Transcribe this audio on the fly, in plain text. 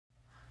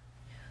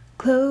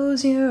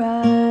Close your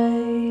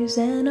eyes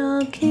and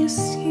I'll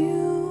kiss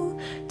you.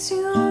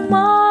 Tomorrow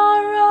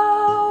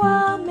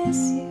I'll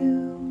miss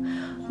you.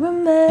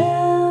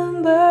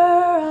 Remember,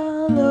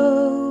 I'll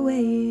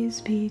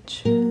always be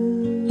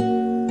true.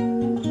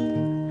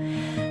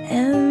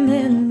 And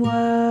then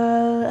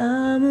while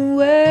I'm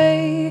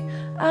away,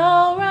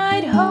 I'll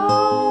ride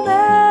home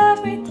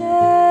every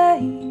day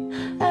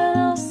and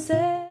I'll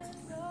say.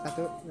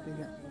 Satu, dua,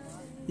 tiga.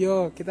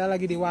 Yo, kita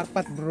lagi di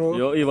Warpat, bro.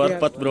 Yo,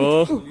 Warpat,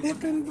 bro.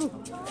 Lihat kan, bro.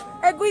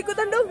 Gue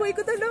ikutan dong.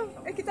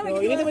 Kita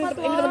lagi Ini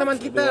teman-teman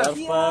kita.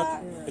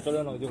 Warpat. Kita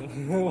udah ujung.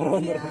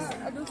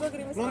 Aduh, gue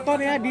kirim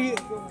Nonton ya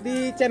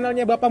di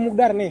channelnya Bapak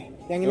Mugdar nih.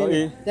 Yang ini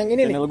nih. Yang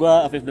ini nih. Channel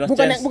gua Afif Belas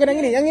Bukan yang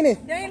ini, yang ini.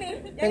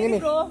 Yang ini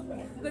bro,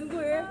 bukan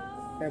gue.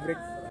 Fabric.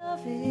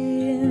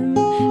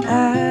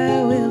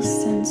 I will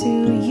send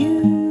to you.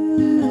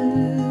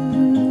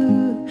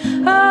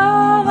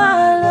 Oh,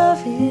 I love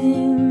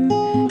him,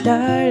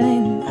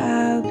 darling,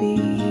 I'll be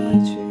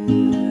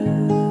true.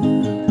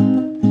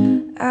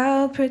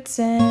 I'll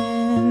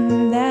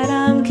pretend that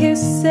I'm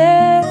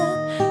kissing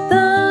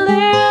the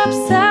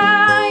lips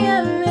I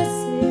am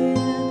missing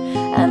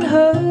and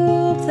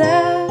hope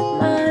that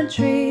my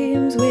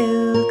dreams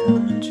will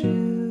come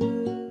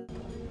true.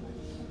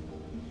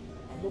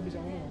 Aku bisa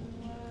ngomong.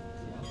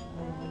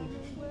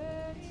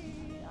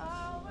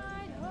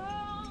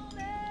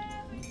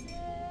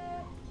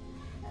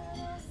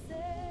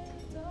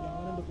 Yang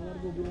mana udah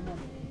keluar gue belum.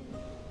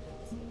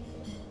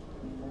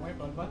 Ngomongnya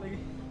pelan banget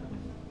lagi.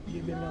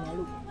 Biar gak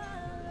malu.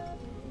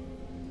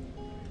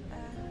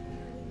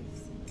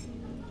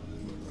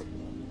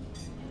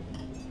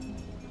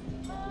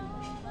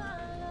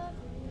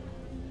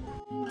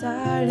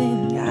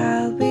 Darling,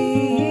 I'll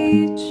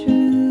be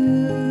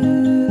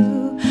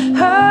true.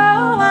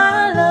 Oh,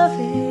 I love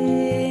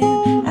it,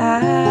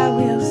 I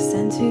will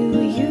send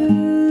to you.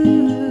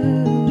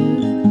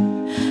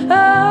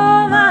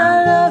 Oh,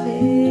 I love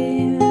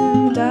it,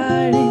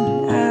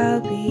 darling,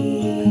 I'll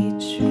be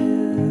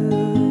true.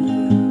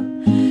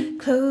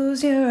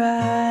 Close your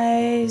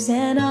eyes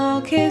and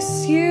I'll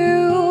kiss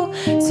you.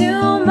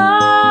 Tomorrow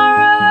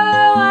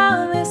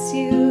I'll miss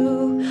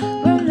you.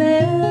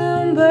 Remember,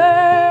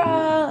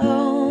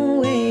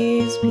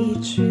 be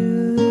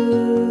true.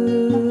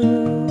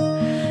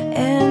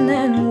 And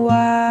then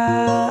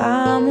while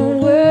I'm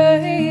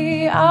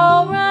away,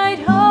 I'll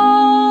ride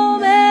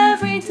home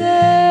every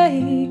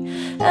day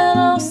and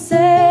I'll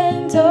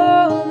send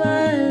all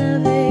my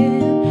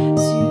loving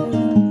to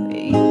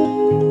you.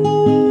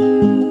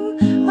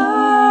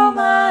 All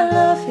my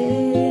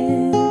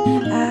loving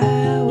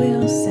I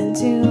will send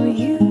to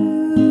you.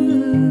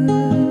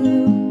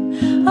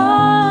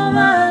 All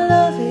my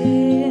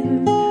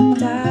loving,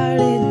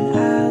 darling,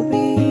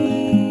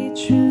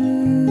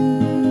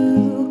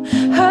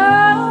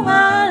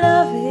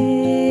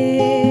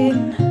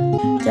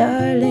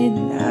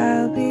 darling,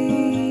 I'll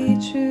be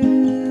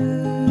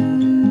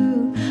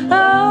true.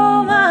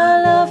 Oh,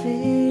 my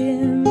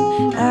loving,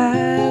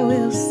 I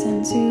will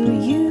send to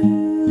you.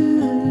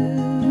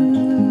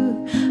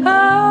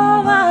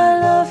 Oh, my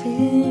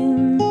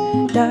loving,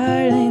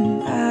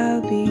 darling,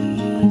 I'll be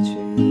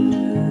true.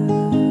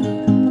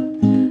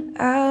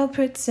 I'll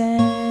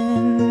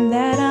pretend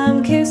that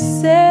I'm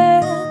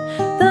kissing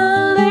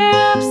the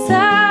lips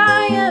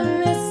I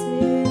am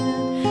missing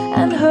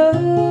and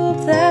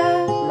hope that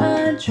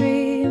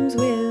dreams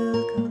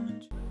will come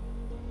true.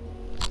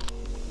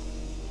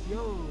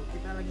 Yo,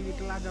 kita lagi di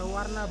Telaga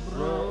Warna,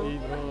 bro.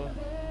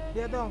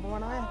 Lihat dong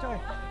pemandangannya,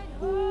 coy.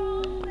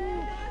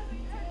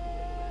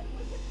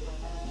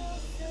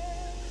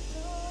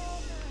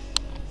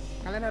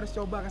 Kalian harus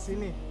coba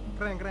kesini.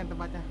 Keren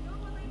tempatnya.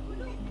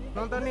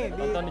 Nonton nih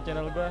di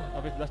channel gua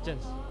Afif Belas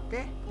Chance.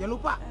 Oke, jangan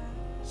lupa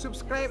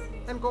subscribe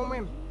and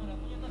comment.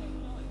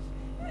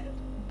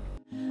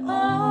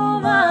 Oh,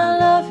 my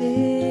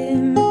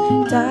loving,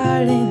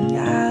 darling,